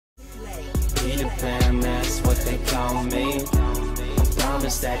and that's what they call me.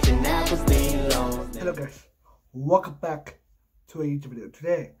 Promise that you never be lonely. Hello guys, welcome back to a YouTube video.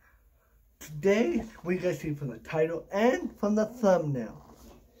 Today, we guys see from the title and from the thumbnail.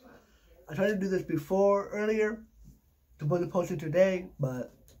 I tried to do this earlier, to post it today,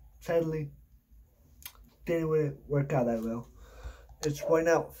 but sadly, didn't really work out that well. It's right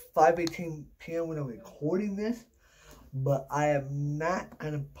now 5:18 p.m. when I'm recording this, but I am not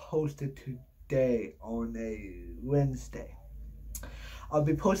gonna post it today on a Wednesday. I'll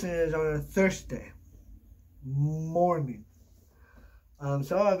be posting it on a Thursday morning.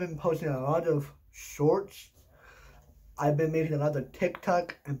 So I've been posting a lot of shorts. I've been making a lot of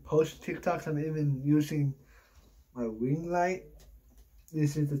TikTok and post TikToks. I'm even using my ring light.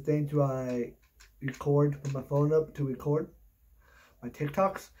 This is the thing I record, put my phone up to record my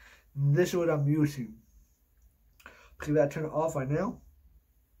TikToks. This is what I'm using. Okay, I turn it off right now.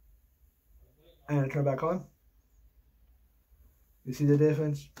 And I turn it back on. You see the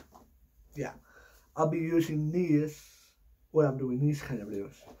difference? Yeah. I'll be using these when I'm doing these kind of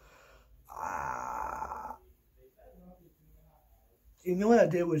videos. You know what I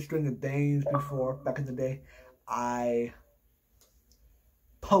did with String of Things before, back in the day? I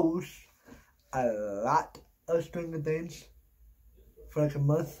post a lot of String of Things for like a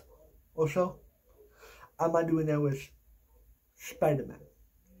month or so. I'm not doing that with Spider-Man.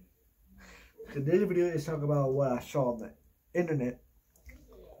 So this video is talking about what I saw on the internet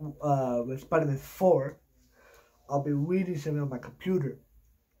with Spider-Man 4. I'll be reading something on my computer.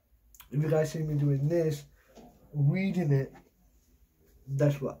 If you guys see me doing this, reading it,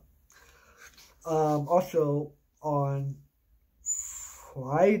 that's what. Also, on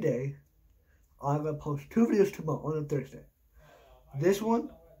Friday, I'm going to post 2 videos tomorrow on a Thursday. This one,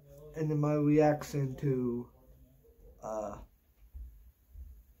 and then my reaction to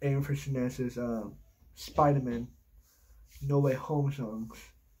Aaron Christian's Spider-Man No Way Home songs.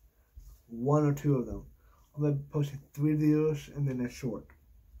 1 or 2 of them. I'm going to be posting 3 videos and then a short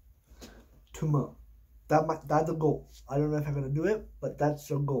tomorrow. That's the goal. I don't know if I'm going to do it, but that's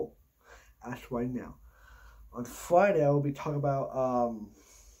the goal as right now. On Friday, I will be talking about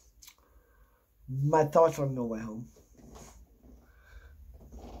my thoughts on No Way Home.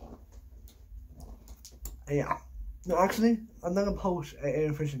 Yeah. No, actually, I'm not going to post an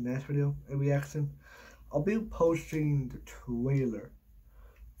Aaron Christian video, a reaction. I'll be posting the trailer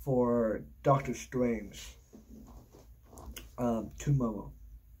for Doctor Strange tomorrow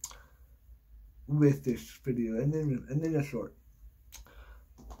with this video and then a short.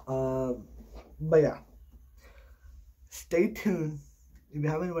 But yeah, stay tuned. If you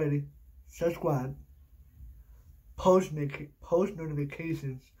haven't already, subscribe, post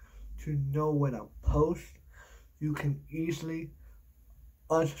notifications to know when I post. You can easily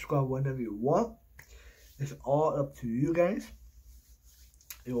unsubscribe whenever you want. It's all up to you guys.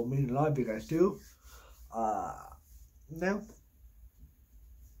 It will mean a lot if you guys do. Now,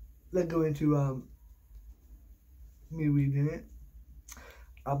 let's go into me reading it.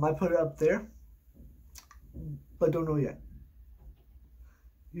 I might put it up there, but don't know yet.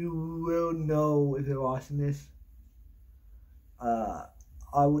 You will know if you're watching this. I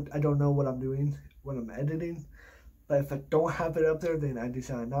don't know what I'm doing when I'm editing, but if I don't have it up there, then I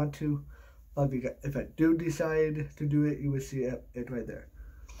decide not to. But if I do decide to do it, you will see it right there,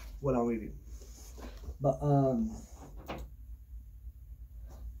 what I'm reading. But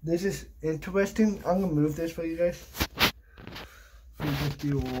this is interesting. I'm gonna move this for you guys. So you just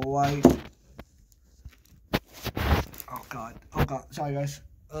be right. Oh god. Sorry guys.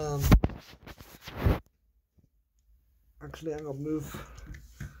 Actually, I'm gonna move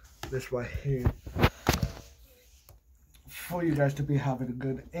this right here for you guys to be having a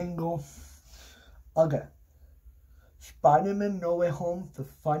good angle. Okay. Spider-Man No Way Home, the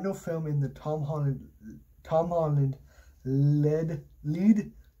final film in the Tom Holland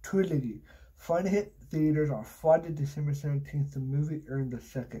lead trilogy. Finally hit theaters on Friday, December 17th. The movie earned the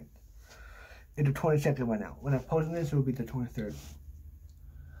 22nd right now. When I'm posting this, it will be the 23rd.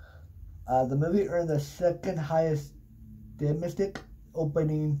 The movie earned the 2nd highest domestic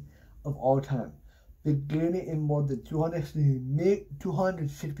opening of all time, beginning in more than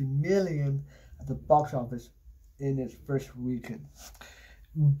 260 million at the box office in its first weekend.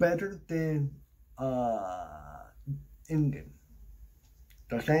 Better than Endgame.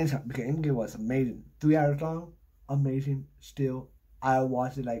 The same time, because Endgame was amazing. 3 hours long, amazing still. I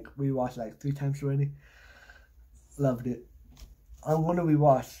rewatched it like 3 times already. Loved it. I'm gonna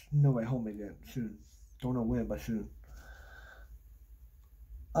rewatch No Way Home again soon. Don't know when, but soon.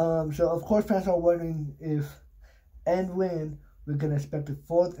 So of course fans are wondering if and when we can expect the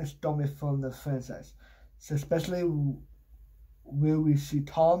fourth installment from the franchise. So especially will we see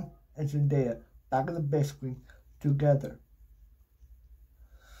Tom and Zendaya back on the big screen together.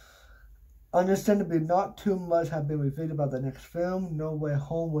 Understandably, not too much has been revealed about the next film. No Way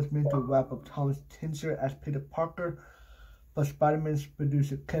Home was meant to wrap up Tom's tenure as Peter Parker, but Spider-Man's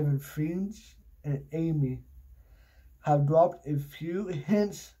producer Kevin Feige and Amy have dropped a few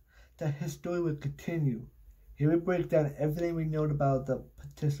hints that his story will continue. Here we break down everything we know about the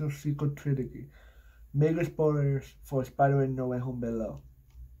potential sequel trilogy. Mega spoilers for Spider-Man No Way Home below.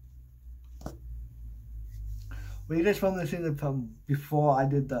 When you guys from the scene from before I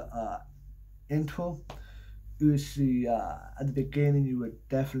did the intro, you would see at the beginning you would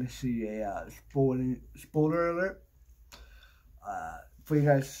definitely see a spoiler alert. For you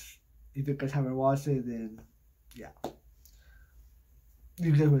guys, if you guys haven't watched it, then yeah,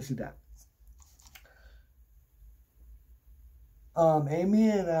 you guys will see that. Amy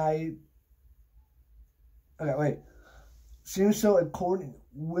and I. Okay, wait. Seems so according.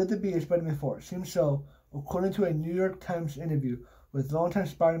 Will it be a Spider-Man 4? Seems so according to a New York Times interview with longtime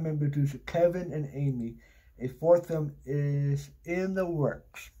Spider-Man producer Kevin and Amy. A fourth film is in the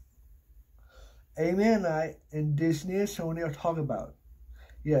works. Amy and I and Disney and Sony are talking about it.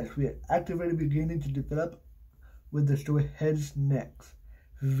 Yes, we are actively beginning to develop with the story heads next,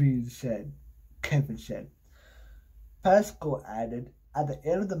 Kevin said. Pascal added, at the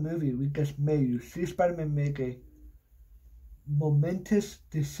end of the movie, we just made you see Spider-Man make a momentous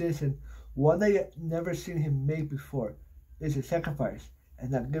decision, one that you've never seen him make before. It's a sacrifice,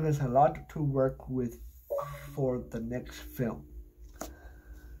 and that gives us a lot to work with for the next film.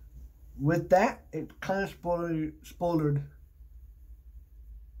 With that, it kind of spoiled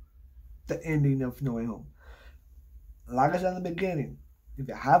the ending of No Way Home. Like I said in the beginning, if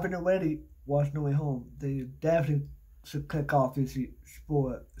you haven't already watched No Way Home, then you definitely should click off and see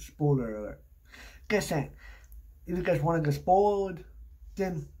spoiler alert. Just saying, if you guys want to get spoiled,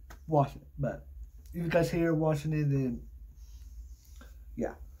 then watch it. But if you guys here watching it, then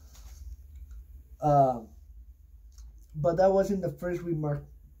yeah. But that wasn't the first remark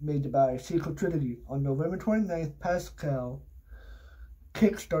made about a sequel trilogy. On November 29th, Pascal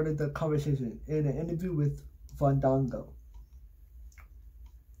kickstarted the conversation in an interview with Fandango.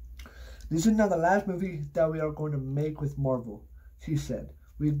 This is not the last movie that we are going to make with Marvel, she said.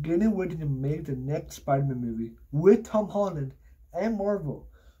 We're getting ready to make the next Spider-Man movie with Tom Holland and Marvel.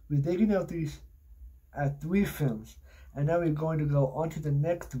 We're thinking of these as 3 films, and now we're going to go on to the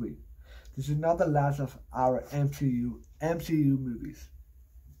next 3. This is not the last of our MCU movies.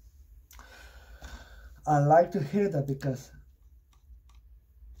 I like to hear that because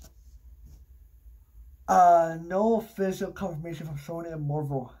no official confirmation from Sony and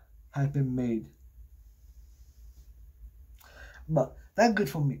Marvel has been made. But that's good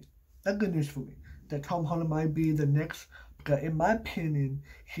for me. That's good news for me. That Tom Holland might be the next, because in my opinion,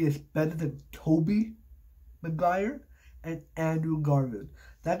 he is better than Tobey Maguire and Andrew Garfield.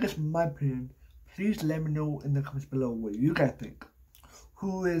 That is my opinion. Please let me know in the comments below what you guys think.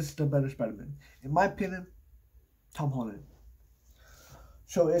 Who is the better Spider-Man? In my opinion, Tom Holland.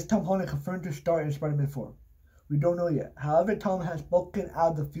 So is Tom Holland confirmed to star in Spider-Man 4? We don't know yet. However, Tom has spoken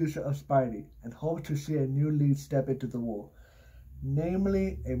out the future of Spidey and hopes to see a new lead step into the role,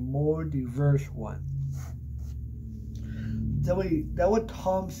 namely a more diverse one. That's what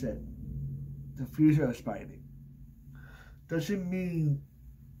Tom said. The future of Spidey doesn't mean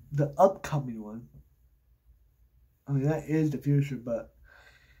the upcoming one. I mean, that is the future, but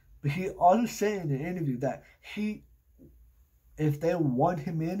he also said in the interview that if they want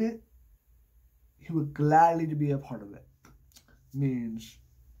him in it, he would gladly to be a part of it. Means,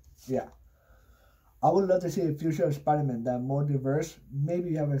 yeah. I would love to see a future of Spider-Man that more diverse.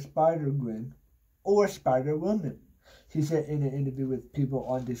 Maybe have a Spider-Gwen or Spider-Woman, he said in an interview with People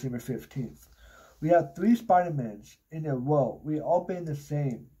on December 15th. We have 3 Spider-Mans in a row. We all been the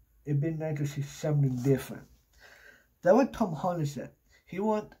same. It'd been nice to see something different. That's what Tom Holland said. He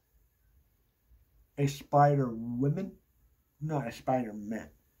want a Spider-Woman, not a Spider-Man.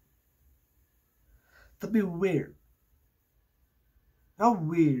 That'd be weird. Not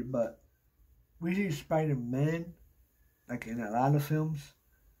weird, but we see Spider-Man like in a lot of films.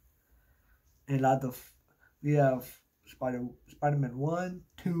 In a lot of, we have Spider-Man 1,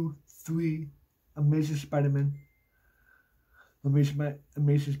 2, 3, Amazing Spider-Man,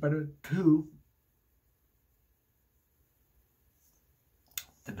 Amazing Spider-Man 2,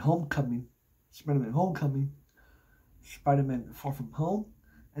 then Homecoming, Spider-Man Homecoming, Spider-Man Far From Home,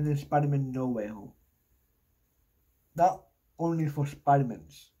 and then Spider-Man No Way Home. Not only for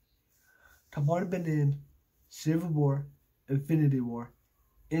Spider-Mans. Tom Holland been in Civil War, Infinity War,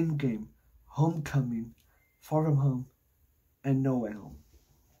 Endgame, Homecoming, Far From Home, and No Way Home.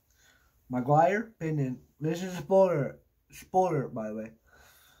 Maguire been in, this is a spoiler by the way,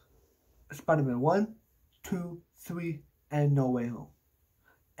 Spider-Man 1, 2, 3, and No Way Home.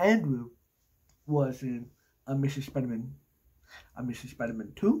 Andrew was in Amazing Spider-Man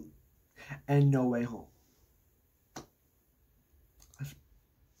 2, and No Way Home.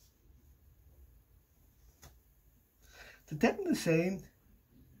 The technically saying,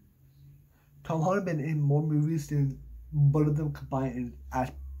 Tom Holland been in more movies than both of them combined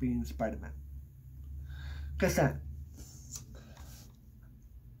as being Spider-Man. Guess that.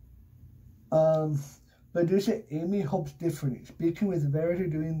 Producer Amy hopes differently. Speaking with Verity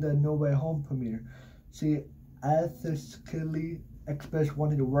during the No Way Home premiere, she ethically expressed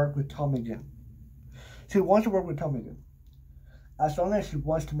wanting to work with Tom again. She wants to work with Tom again. As long as she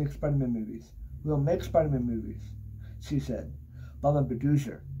wants to make Spider-Man movies. We'll make Spider-Man movies, she said. But I'm a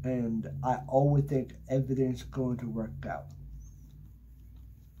producer, and I always think everything's going to work out.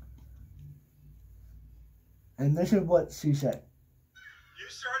 And this is what she said. You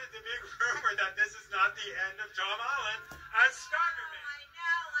started the big rumor that this is not the end of Tom Holland as Spider-Man. I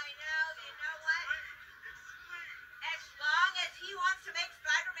know. You know what? As long as he wants to make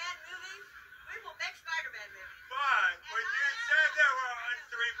Spider-Man movies, we will make Spider-Man movies. But when you said there were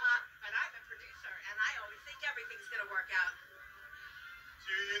three more... And I'm a producer, and I always think everything's going to work out.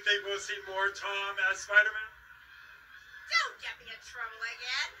 Do you think we'll see more Tom as Spider-Man? Don't get me in trouble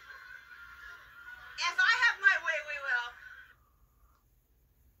again. If I have my way, we will.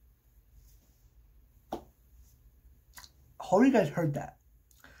 I hope you guys heard that,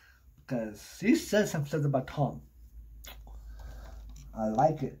 because she said some stuff about Tom. I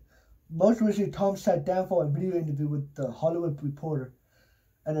like it. Most recently, Tom sat down for a video interview with the Hollywood Reporter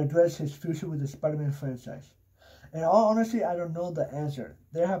and addressed his future with the Spider-Man franchise. In all honesty, I don't know the answer.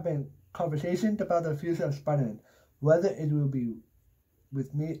 There have been conversations about the future of Spider-Man. Whether it will be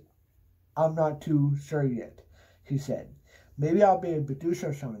with me, I'm not too sure yet, he said. Maybe I'll be a producer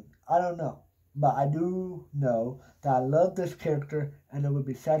or something. I don't know. But I do know that I love this character and it would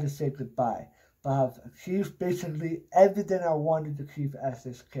be sad to say goodbye. But I've achieved basically everything I wanted to achieve as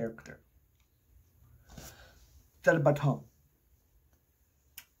this character. That about Tom.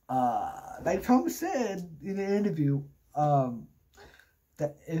 Like Tom said in the interview,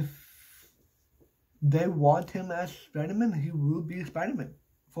 that if they want him as Spider-Man, he will be Spider-Man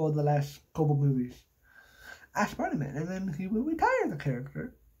for the last couple movies as Spider-Man. And then he will retire the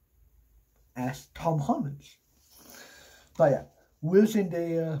character as Tom Holland. But yeah, will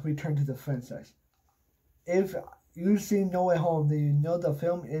Zendaya return to the franchise? If you've seen No Way Home, then you know the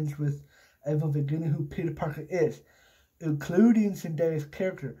film ends with everyone beginning who Peter Parker is, including Zendaya's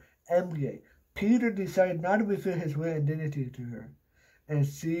character, MJ. Peter decided not to reveal his real identity to her, and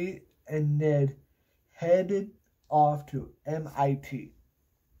she and Ned headed off to MIT.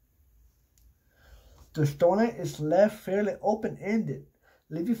 The story is left fairly open-ended,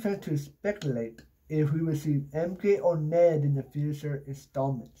 leaving fans to speculate if we will see MJ or Ned in the future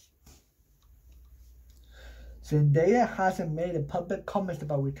installments. Zendaya hasn't made a public comment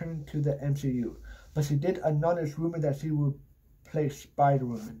about returning to the MCU, but she did acknowledge rumor that she will play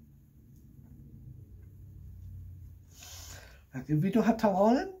Spider-Woman. Like, if we don't have Tom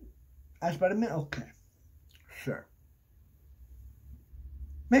Holland as Spider-Man, okay, sure.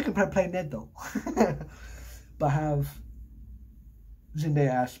 Make him play Ned though, but have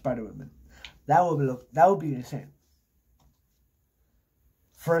Zendaya as Spider-Woman. That would be insane.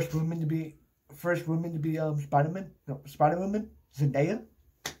 First woman to be Spider-Man. No, Spider-Woman. Zendaya.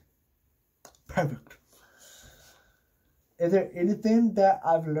 Perfect. Is there anything that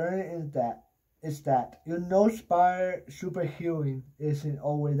I've learned is that superheroing isn't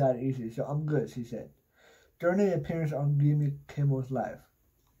always that easy. So I'm good, she said during an appearance on Jimmy Kimmel's Live.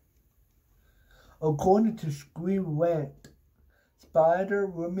 According to Screen Rant,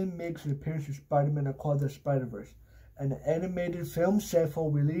 Spider-Woman makes an appearance in Spider-Man Across the Spider-Verse, an animated film set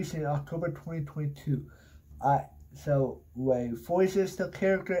for release in October 2022. So Ray voices the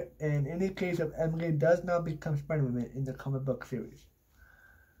character, and in the case of MJ, does not become Spider-Man in the comic book series.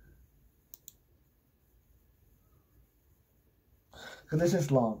 So this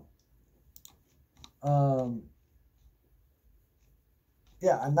is long.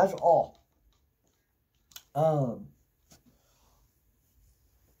 Yeah, and that's all.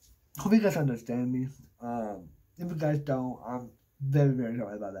 Hope you guys understand me. If you guys don't, I'm very, very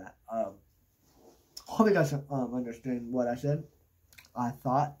sorry about that. Hope you guys understand what I said. I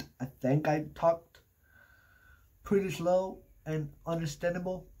think I talked pretty slow and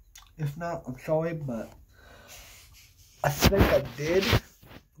understandable. If not, I'm sorry, but I think I did,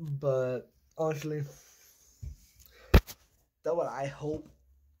 but honestly, that's what I hope.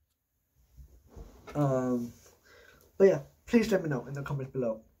 But yeah, please let me know in the comments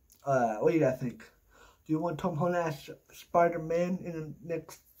below. What do you guys think? Do you want Tom Holland as Spider-Man in the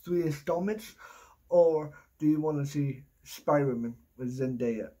next 3 installments? Or do you want to see Spider-Woman with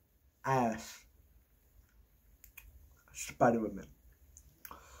Zendaya as Spider-Woman?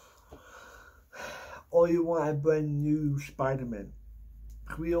 Or you want a brand new Spider-Man?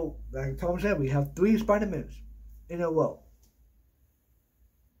 Like Tom said, we have 3 Spider-Mans in a row.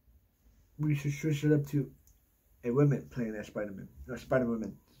 We should switch it up to a woman playing as Spider-Man, or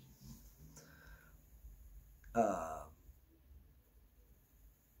Spider-Woman.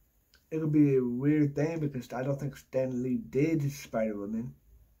 It would be a weird thing because I don't think Stan Lee did Spider-Woman.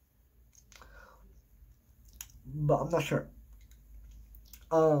 But I'm not sure.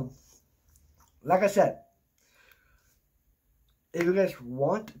 Like I said, if you guys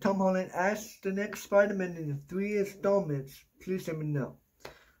want Tom Holland as the next Spider-Man in the 3 installments, please let me know.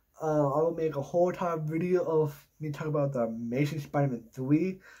 I will make a whole entire video of me talking about the Amazing Spider-Man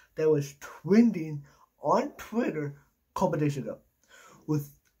 3 that was trending on Twitter a couple days ago, with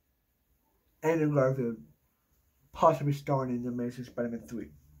Andrew Garfield possibly starring in the Amazing Spider-Man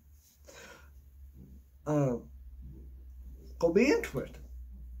 3. Go be interested.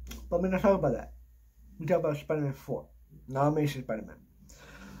 But we're not talking about that. We talk about Spider-Man 4, not Amazing Spider-Man.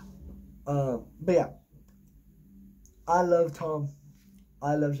 But yeah, I love Tom.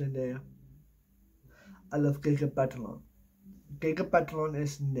 I love Zendaya. I love Giga Batalon. Giga Batalon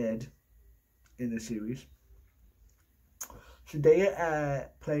is Ned in the series. Zendaya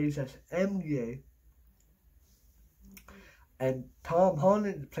plays as MJ. And Tom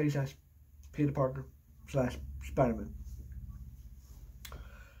Holland plays as Peter Parker / Spider-Man.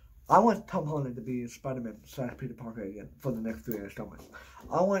 I want Tom Holland to be Spider-Man / Peter Parker again for the next 3 installments.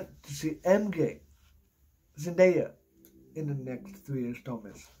 I want to see MJ, Zendaya, in the next 3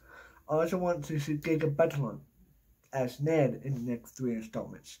 installments. I also want to see Giga Batalon as Ned in the next 3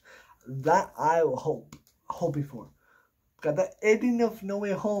 installments. That I will hoping for. Because the ending of No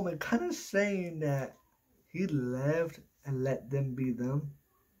Way Home is kind of saying that he left and let them be them.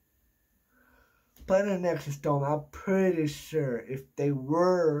 But in the next installment, I'm pretty sure if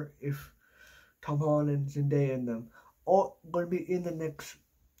Tom Holland, Zendaya, and them are going to be in the next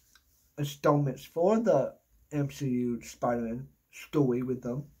installments for the MCU Spider-Man story with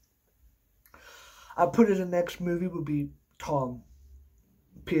them, I put it in the next movie would be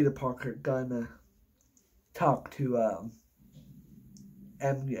Peter Parker gonna talk to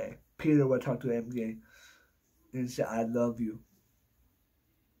MJ. Peter will talk to MJ and say, "I love you."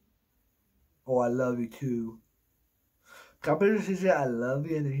 Or "I love you too." Completely he said, "I love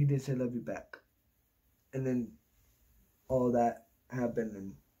you," and then he didn't say, "love you" back. And then all that happened,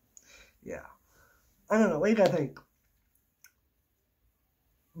 and yeah. I don't know, what do you guys think?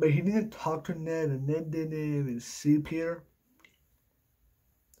 But he didn't talk to Ned, and Ned didn't even see Peter.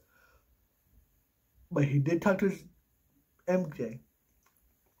 But he did talk to MJ.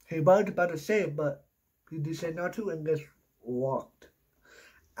 He was about to say it, but he decided not to, and just walked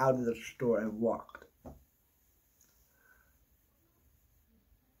out of the store and walked.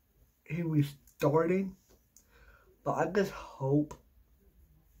 He was starting, but I just hope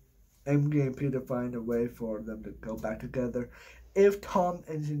MJ and Peter find a way for them to go back together. If Tom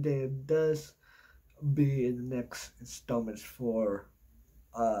and Zendaya does be in the next installments for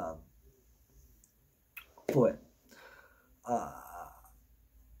it.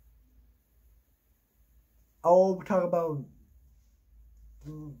 I'll talk about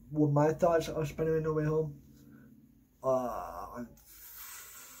what my thoughts of Spider-Man No Way Home on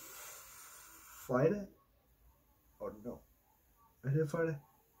Friday? Or no? Is it Friday?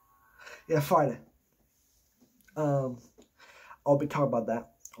 Yeah, Friday. I'll be talking about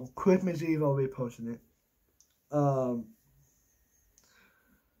that. On Christmas Eve, I'll be posting it.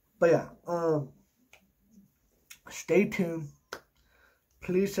 But yeah, stay tuned.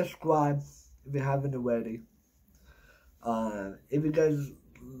 Please subscribe if you haven't already. If you guys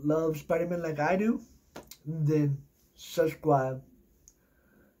love Spider-Man like I do, then subscribe.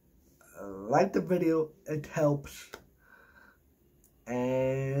 Like the video, it helps.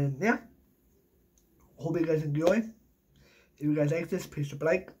 And yeah, hope you guys enjoy. If you guys like this, please drop a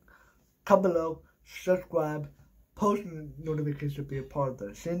like, comment below, subscribe, post notifications to be a part of the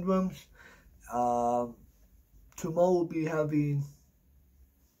syndromes. Tomorrow we'll be having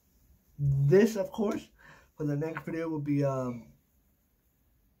this, of course. For the next video will be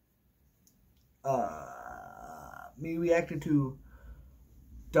me reacting to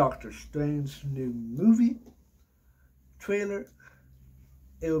Doctor Strange's new movie, trailer.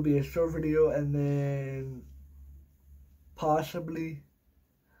 It will be a short video, and then possibly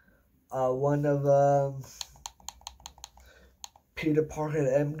one of Peter Parker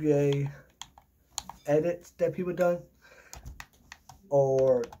and MJ edits that people done,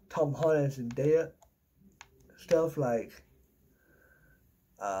 or Tom Holland and Zendaya stuff, like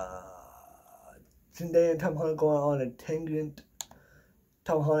Zendaya and Tom Holland going on a tangent,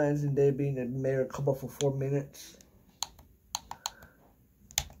 Tom Holland and Zendaya being a married couple for 4 minutes,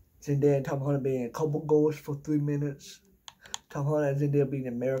 Zendaya and Tom Holland being a couple goals for 3 minutes, Tom Holland and Zendaya being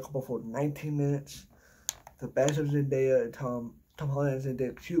a married couple for 19 minutes, the best of Zendaya and Tom Holland and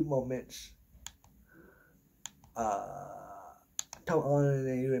Zendaya cute moments, Tom Holland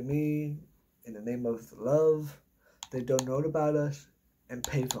and You and Me, In the Name of Love, They Don't Know About Us, and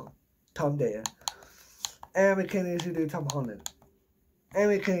Payphone, Tom Daya. And we can easily do Tom Holland. And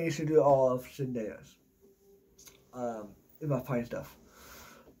we can easily do all of Zendaya's. If I find stuff.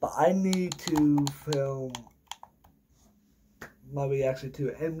 But I need to film my reaction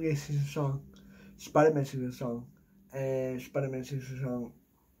to MJ season song, Spider-Man season song, and Spider-Man season song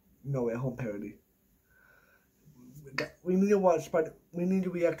No Way Home parody. We need to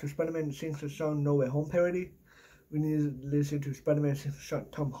react to Spider-Man season song No Way Home parody. We need to listen to Spider-Man season song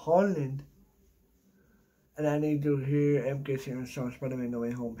Tom Holland. And I need to hear MJ season song Spider-Man No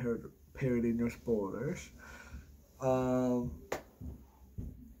Way Home parody, no spoilers. But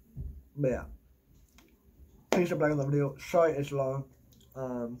yeah. Please subscribe to the video. Sorry it's long.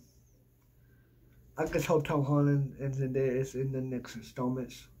 I just hope Tom Holland and Zendaya is in the next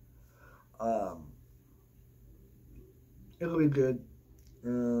installments. It'll be good.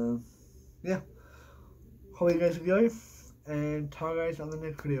 Yeah. Hope you guys enjoy. And talk guys on the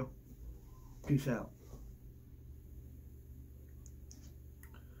next video. Peace out.